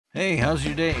Hey, how's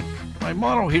your day? My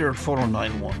motto here at Photo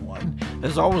 911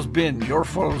 has always been, your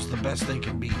photo's the best they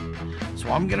can be. So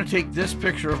I'm going to take this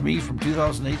picture of me from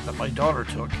 2008 that my daughter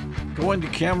took, go into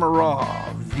Camera Raw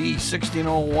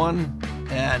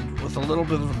V1601, and with a little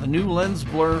bit of the new lens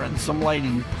blur and some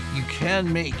lighting, you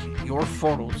can make your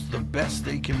photos the best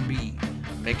they can be.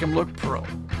 Make them look pro.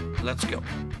 Let's go.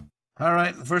 All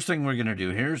right, the first thing we're going to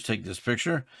do here is take this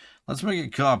picture. Let's make a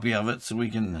copy of it so we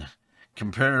can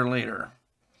compare later.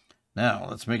 Now,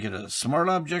 let's make it a smart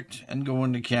object and go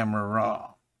into Camera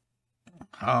Raw.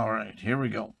 All right, here we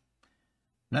go.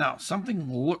 Now, something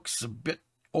looks a bit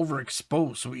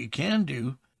overexposed, so what you can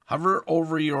do, hover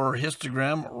over your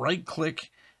histogram,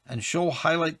 right-click, and show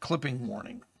highlight clipping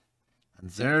warning. And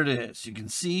there it is. You can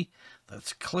see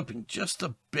that's clipping just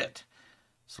a bit.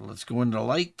 So let's go into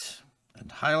light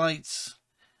and highlights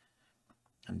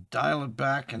and dial it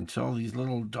back until these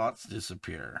little dots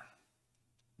disappear.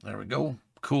 There we go.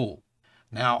 Cool.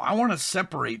 Now, I want to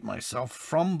separate myself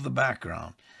from the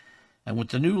background. And with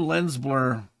the new lens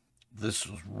blur, this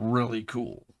was really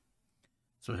cool.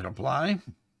 So hit apply,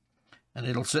 and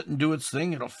it'll sit and do its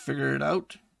thing. It'll figure it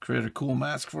out, create a cool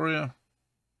mask for you.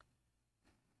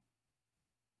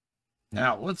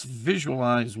 Now, let's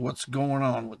visualize what's going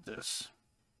on with this.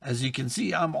 As you can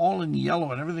see, I'm all in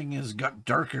yellow, and everything has got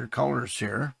darker colors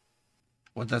here.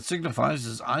 What that signifies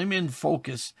is I'm in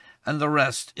focus and the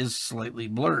rest is slightly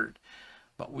blurred.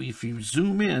 But if you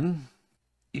zoom in,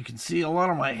 you can see a lot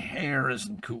of my hair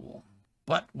isn't cool.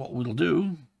 But what we'll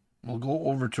do, we'll go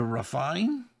over to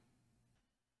refine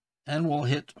and we'll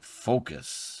hit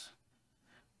focus.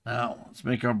 Now, let's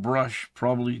make our brush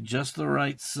probably just the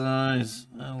right size,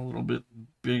 a little bit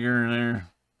bigger there,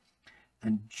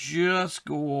 and just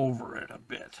go over it a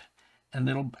bit. And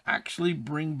it'll actually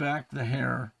bring back the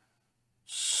hair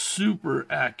super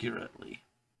accurately.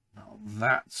 Now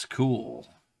that's cool.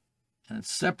 And it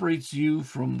separates you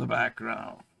from the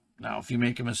background. Now if you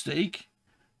make a mistake,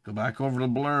 go back over to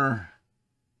blur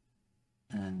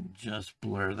and just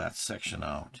blur that section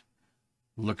out.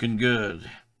 Looking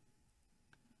good.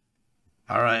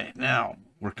 All right, now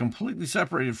we're completely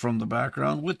separated from the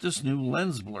background with this new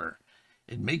lens blur.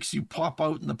 It makes you pop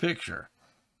out in the picture.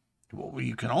 What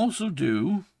you can also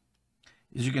do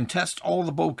is you can test all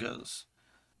the bokehs.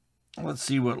 Let's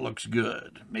see what looks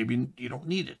good. Maybe you don't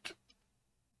need it.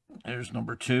 There's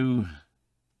number 2,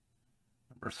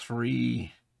 number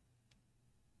 3,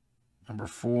 number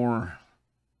 4,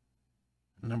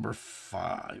 number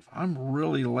 5. I'm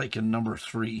really liking number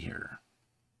 3 here.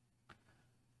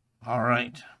 All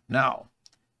right. Now,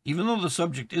 even though the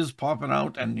subject is popping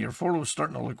out and your photo is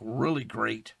starting to look really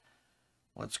great,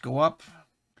 let's go up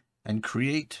and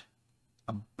create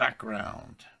a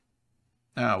background.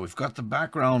 Now, we've got the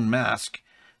background mask,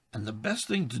 and the best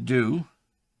thing to do,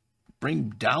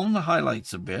 bring down the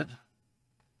highlights a bit,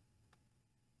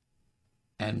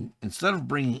 and instead of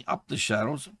bringing up the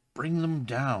shadows, bring them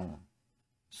down.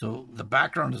 So the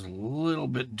background is a little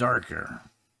bit darker.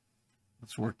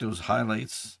 Let's work those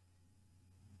highlights.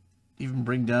 Even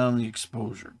bring down the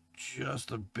exposure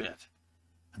just a bit.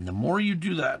 And the more you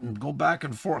do that and go back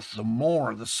and forth, the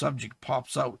more the subject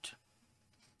pops out.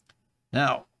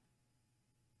 Now,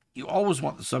 you always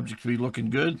want the subject to be looking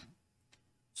good.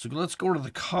 So let's go to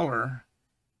the color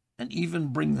and even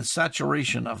bring the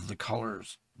saturation of the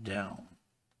colors down.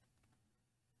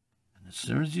 And as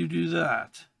soon as you do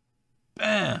that,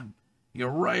 bam, you're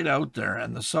right out there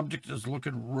and the subject is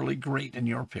looking really great in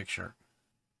your picture.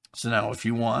 So now if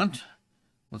you want,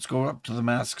 let's go up to the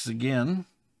masks again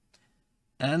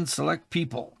and select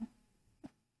people.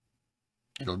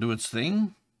 It'll do its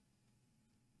thing.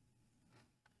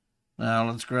 Now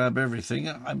let's grab everything.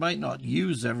 I might not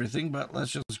use everything, but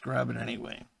let's just grab it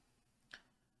anyway.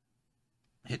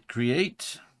 Hit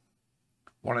create.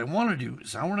 What I want to do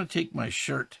is I want to take my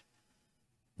shirt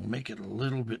and make it a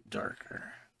little bit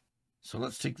darker. So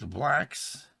let's take the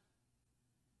blacks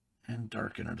and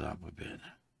darken it up a bit.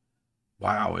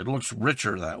 Wow, it looks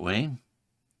richer that way.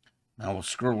 Now we'll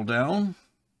scroll down.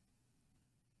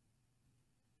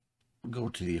 We'll go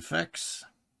to the effects.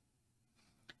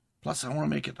 Plus, I want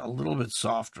to make it a little bit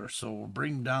softer, so we'll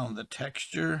bring down the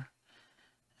texture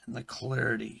and the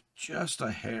clarity just a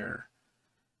hair.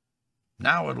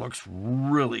 Now it looks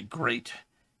really great.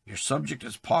 Your subject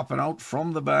is popping out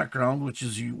from the background, which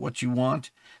is what you want,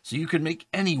 so you can make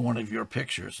any one of your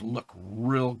pictures look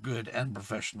real good and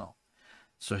professional.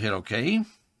 So hit OK.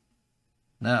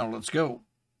 Now let's go.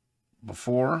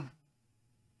 Before,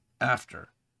 after.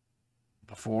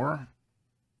 Before,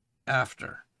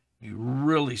 after. You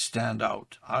really stand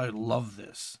out. I love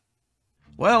this.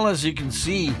 Well, as you can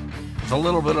see, with a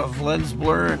little bit of lens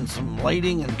blur and some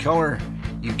lighting and color,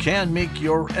 you can make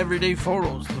your everyday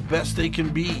photos the best they can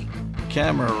be.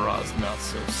 Camera raw's not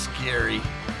so scary.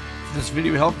 If this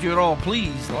video helped you at all,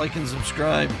 please like and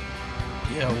subscribe.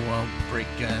 Yeah, well, break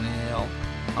gun hell.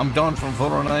 I'm Don from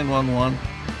Photo 911.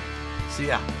 See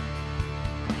ya.